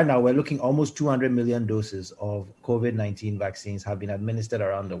 Well, right now, we're looking almost 200 million doses of COVID-19 vaccines have been administered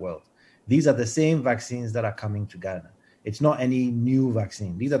around the world. These are the same vaccines that are coming to Ghana. It's not any new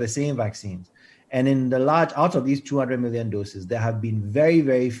vaccine. These are the same vaccines. And in out of these 200 million doses, there have been very,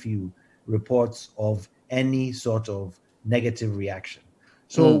 very few reports of any sort of negative reaction.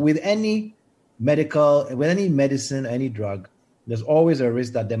 So with any medicine, any drug, there's always a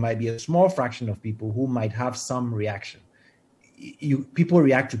risk that there might be a small fraction of people who might have some reaction. People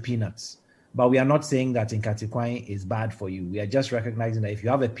react to peanuts, but we are not saying that Nkatikwan is bad for you. We are just recognizing that if you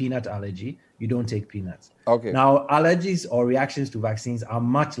have a peanut allergy, you don't take peanuts. Okay. Now, allergies or reactions to vaccines are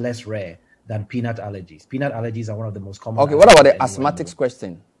much less rare than peanut allergies. Peanut allergies are one of the most common. Okay, what about the asthmatics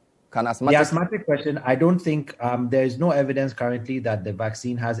question? Can asthmatics... The asthmatic question, I don't think there is no evidence currently that the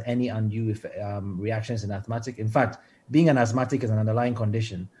vaccine has any undue reactions in asthmatic. In fact, being an asthmatic is an underlying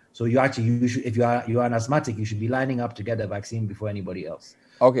condition. So you should, if you are an asthmatic, you should be lining up to get the vaccine before anybody else.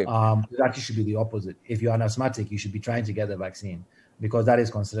 Okay. It actually should be the opposite. If you're an asthmatic, you should be trying to get the vaccine because that is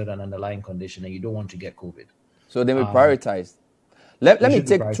considered an underlying condition and you don't want to get COVID. So they will prioritize. Let me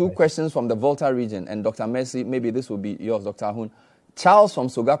take two questions from the Volta region, and Dr. Mercy, maybe this will be yours, Dr. Ahun. Charles from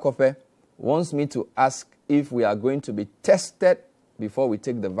Sogakope wants me to ask if we are going to be tested before we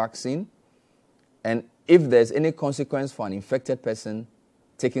take the vaccine, and if there's any consequence for an infected person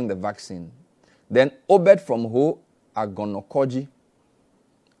taking the vaccine. Then Obed from Ho Agonokoji,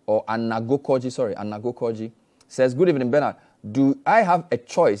 or Anagokoji, says, good evening, Bernard. Do I have a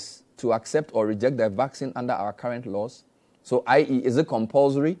choice to accept or reject the vaccine under our current laws? So, i.e., is it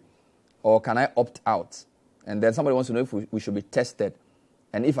compulsory or can I opt out? And then somebody wants to know if we should be tested.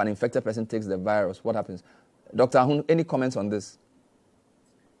 And if an infected person takes the virus, what happens? Dr. Ahun, any comments on this?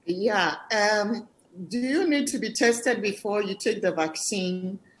 Yeah. Do you need to be tested before you take the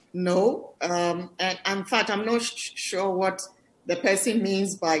vaccine? No. And in fact, I'm not sure what the person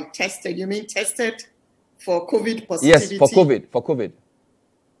means by tested. You mean tested for COVID positivity? Yes, for COVID.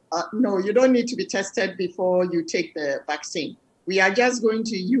 No, you don't need to be tested before you take the vaccine. We are just going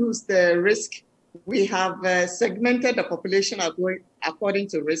to use the risk. We have segmented the population according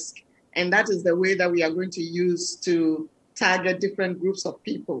to risk. And that is the way that we are going to use to target different groups of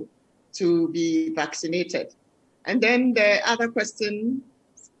people to be vaccinated. And then the other question.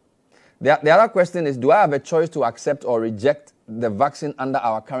 The other question is, do I have a choice to accept or reject the vaccine under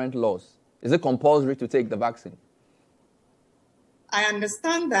our current laws? Is it compulsory to take the vaccine? I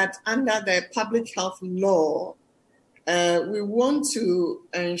understand that under the public health law, we want to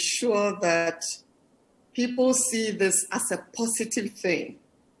ensure that people see this as a positive thing,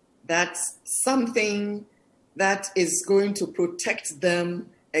 that's something that is going to protect them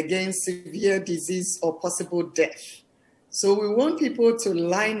against severe disease or possible death. So we want people to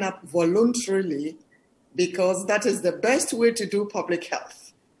line up voluntarily because that is the best way to do public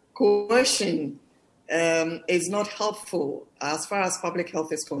health. Coercion is not helpful as far as public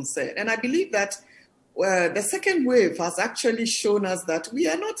health is concerned. And I believe that the second wave has actually shown us that we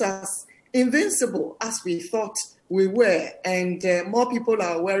are not as invincible as we thought we were. And more people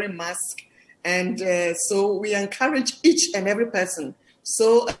are wearing masks. And so we encourage each and every person.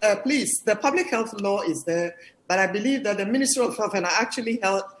 So please, the public health law is there. But I believe that the Ministry of Health, and I actually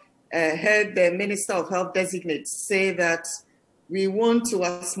heard the Minister of Health designate say that we want to,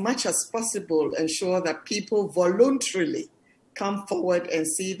 as much as possible, ensure that people voluntarily come forward and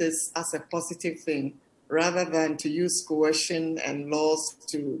see this as a positive thing, rather than to use coercion and laws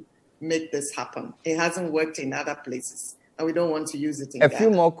to make this happen. It hasn't worked in other places, and we don't want to use it in Ghana. A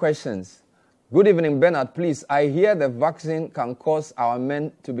few more questions. Good evening, Bernard. Please, I hear the vaccine can cause our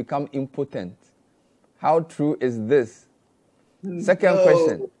men to become impotent. How true is this? Second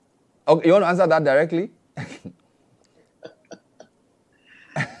question. Okay, you want to answer that directly?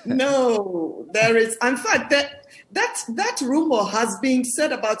 No, there is. In fact, that rumor has been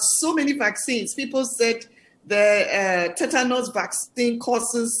said about so many vaccines. People said the tetanus vaccine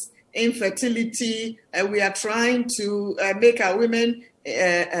causes infertility, and we are trying to make our women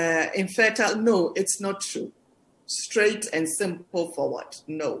infertile. No, it's not true. Straight and simple forward.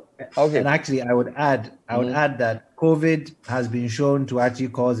 No. Okay. And actually, I would add that COVID has been shown to actually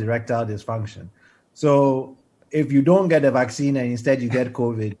cause erectile dysfunction. So if you don't get a vaccine and instead you get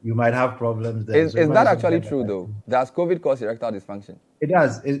COVID, you might have problems there. Is that actually true, though? Does COVID cause erectile dysfunction? It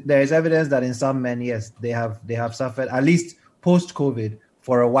does. There is evidence that in some men, yes, they have suffered, at least post-COVID,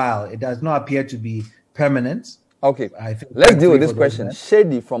 for a while. It does not appear to be permanent. Okay. Let's deal with this question.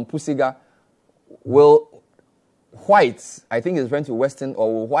 Shady from Pusiga, will whites, I think it's referring to Western,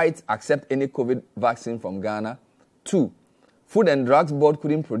 or will whites accept any COVID vaccine from Ghana? 2, Food and Drugs Board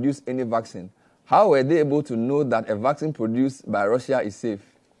couldn't produce any vaccine. How were they able to know that a vaccine produced by Russia is safe?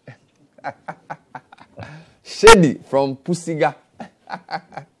 Shady from Pusiga.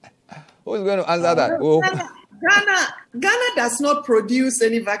 Who's going to answer that? Ghana does not produce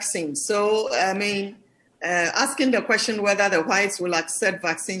any vaccine. So, I mean, asking the question whether the whites will accept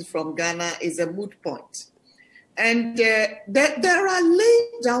vaccines from Ghana is a moot point. And there are laid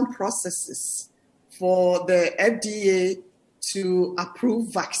down processes for the FDA to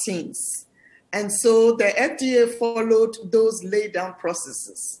approve vaccines. And so the FDA followed those laid down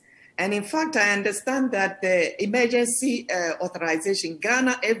processes. And in fact, I understand that the emergency authorization,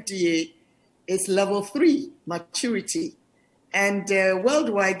 Ghana FDA, is level 3 maturity. And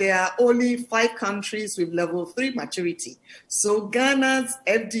worldwide, there are only 5 countries with level 3 maturity. So Ghana's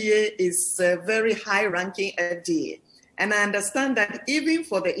FDA is a very high-ranking FDA. And I understand that even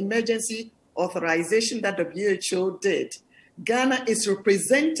for the emergency authorization that WHO did, Ghana is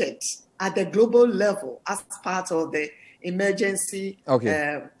represented at the global level as part of the emergency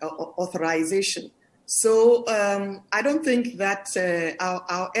authorization. So I don't think that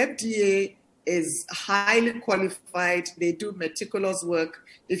our FDA is highly qualified. They do meticulous work.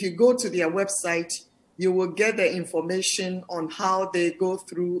 If you go to their website, you will get the information on how they go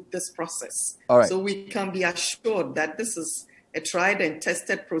through this process. All right. So we can be assured that this is a tried and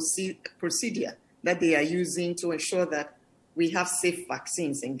tested procedure that they are using to ensure that we have safe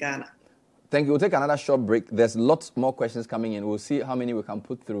vaccines in Ghana. Thank you. We'll take another short break. There's lots more questions coming in. We'll see how many we can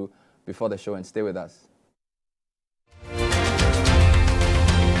put through before the show, and stay with us.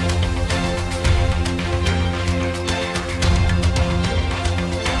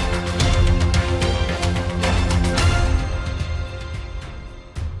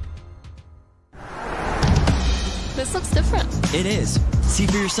 This looks different. It is. See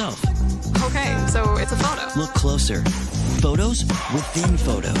for yourself. Okay, so it's a photo. Look closer. Photos within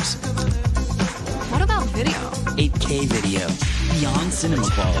photos. What about video? 8K video. Beyond cinema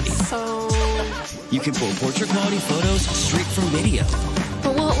quality. So you can pull portrait quality photos straight from video.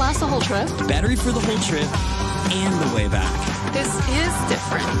 But will it last the whole trip? Battery for the whole trip and the way back. This is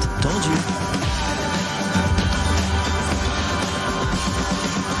different. Told you.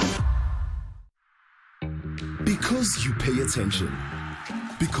 pay attention.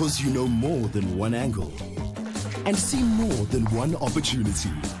 Because you know more than one angle and see more than one opportunity.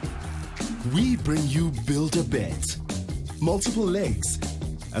 We bring you Build a Bet. Multiple legs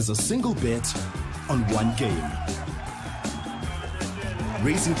as a single bet on one game.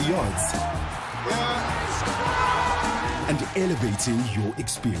 Raising the odds and elevating your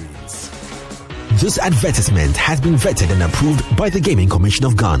experience. This advertisement has been vetted and approved by the Gaming Commission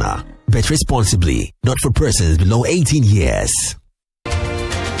of Ghana. Bet responsibly, not for persons below 18 years.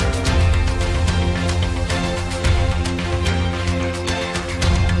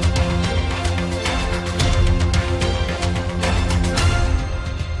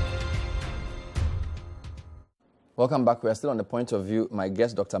 Welcome back. We are still on the point of view. My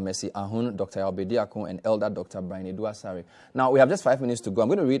guest, Dr. Mercy Ahun, Dr. Albedi Akun, and Elder Dr. Brian Eduasari. Now, we have just 5 minutes to go. I'm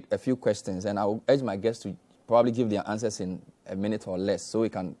going to read a few questions, and I will urge my guests to probably give their answers in a minute or less, so we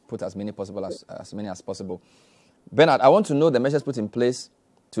can put as many as possible. Bernard, I want to know the measures put in place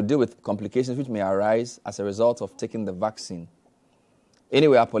to deal with complications which may arise as a result of taking the vaccine.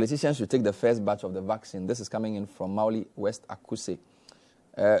 Anyway, our politicians should take the first batch of the vaccine. This is coming in from Mauli West Akuse.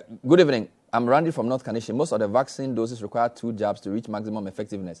 Good evening. I'm Randy from North Kaneshie. Most of the vaccine doses require 2 jabs to reach maximum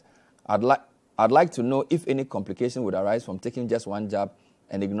effectiveness. I'd like to know if any complication would arise from taking just 1 jab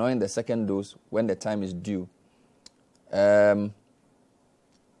and ignoring the second dose when the time is due.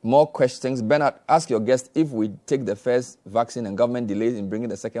 More questions. Bernard, ask your guest, if we take the first vaccine and government delays in bringing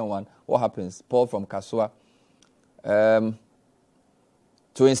the second one, what happens? Paul from Kasua. To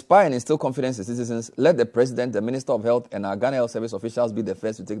inspire and instill confidence in citizens, let the President, the Minister of Health, and our Ghana Health Service officials be the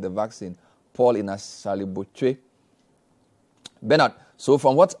first to take the vaccine. Paul in Asalibotre. Bernard, so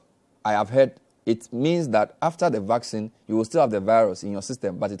from what I have heard, it means that after the vaccine, you will still have the virus in your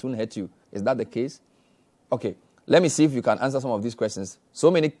system, but it won't hurt you. Is that the case? Okay, let me see if you can answer some of these questions. So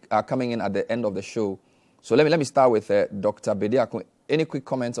many are coming in at the end of the show. So let me start with Dr. Bediakun. Any quick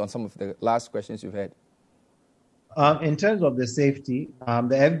comments on some of the last questions you've heard? In terms of the safety,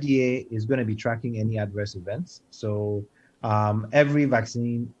 the FDA is going to be tracking any adverse events. So every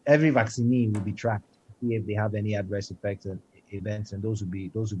vaccinee will be tracked to see if they have any adverse effects and events, and those will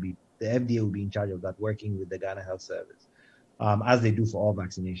be the FDA will be in charge of that, working with the Ghana Health Service, as they do for all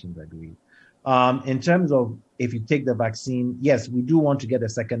vaccinations, I believe. In terms of if you take the vaccine, yes, we do want to get a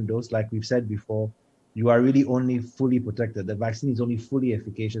second dose. Like we've said before, you are really only fully protected. The vaccine is only fully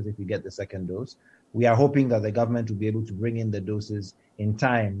efficacious if you get the second dose. We are hoping that the government will be able to bring in the doses in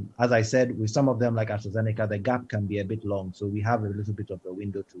time. As I said, with some of them, like AstraZeneca, the gap can be a bit long. So we have a little bit of a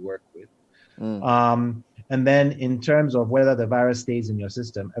window to work with. And then in terms of whether the virus stays in your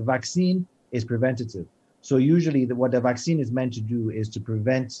system, a vaccine is preventative. So usually what the vaccine is meant to do is to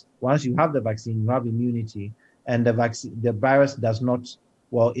prevent, once you have the vaccine, you have immunity, and the virus does not,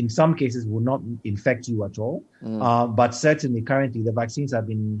 well, in some cases will not infect you at all. But certainly currently the vaccines have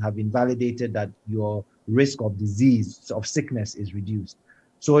been validated that your risk of disease, of sickness, is reduced.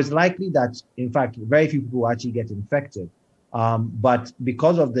 So it's likely that, in fact, very few people actually get infected. But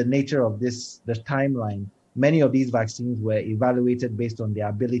because of the nature of the timeline, many of these vaccines were evaluated based on their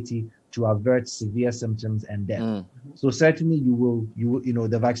ability to avert severe symptoms and death. So certainly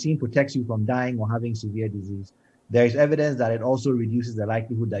the vaccine protects you from dying or having severe disease. There is evidence that it also reduces the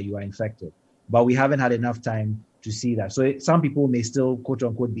likelihood that you are infected, but we haven't had enough time to see that. So some people may still, quote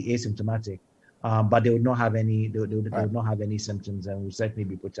unquote, be asymptomatic, but they would not have any. They would not have any symptoms and will certainly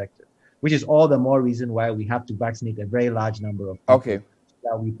be protected. Which is all the more reason why we have to vaccinate a very large number of people, so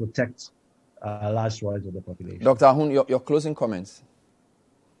that we protect large swaths of the population. Dr. Ahun, your closing comments.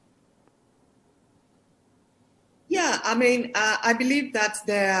 Yeah, I mean, I believe that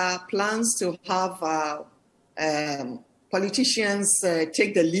there are plans to have politicians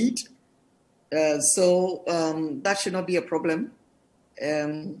take the lead. So that should not be a problem.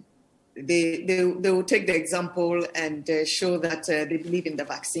 They will take the example and show that they believe in the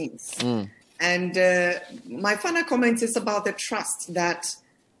vaccines. And my final comment is about the trust that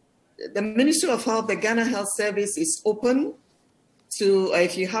the Ministry of Health, the Ghana Health Service, is open to,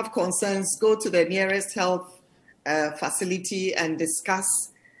 if you have concerns, go to the nearest health facility and discuss.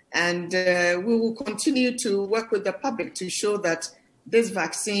 And we will continue to work with the public to show that this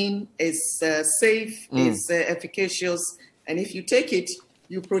vaccine is safe, is efficacious, and if you take it,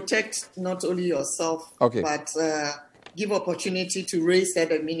 you protect not only yourself, but give opportunity to raise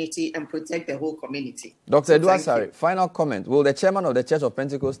herd immunity and protect the whole community. Dr. Eduasari, final comment. Will the chairman of the Church of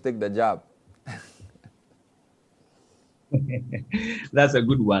Pentecost take the jab? That's a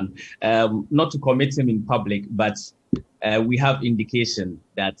good one. Not to commit him in public, but we have indication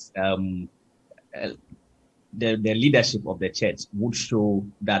that the leadership of the church would show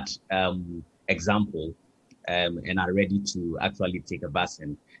that example and are ready to actually take a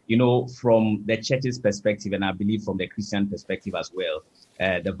vaccine. You know, from the church's perspective, and I believe from the Christian perspective as well,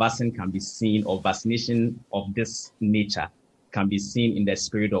 the vaccine can be seen, or vaccination of this nature can be seen in the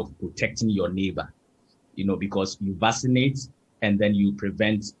spirit of protecting your neighbor, you know, because you vaccinate and then you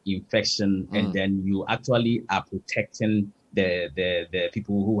prevent infection, and then you actually are protecting the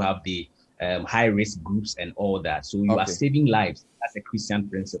people who have the high risk groups and all that. So you are saving lives. That's a Christian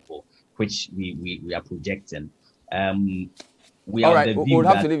principle, which we are projecting. All right, we'll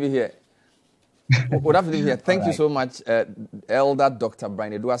have to leave it here. We'll have to leave it here. Thank you so much, Elder Dr.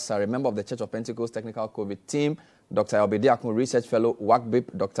 Brian Eduasare, member of the Church of Pentecost Technical COVID team, Dr. Albediakun, Research Fellow,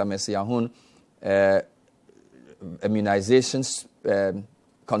 WACBIP, Dr. Mercy Ahun, immunizations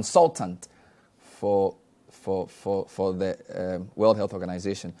consultant for the World Health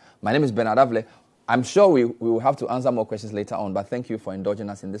Organization. My name is Bernard Avle. I'm sure we will have to answer more questions later on, but thank you for indulging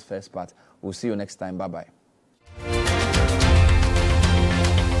us in this first part. We'll see you next time. Bye-bye.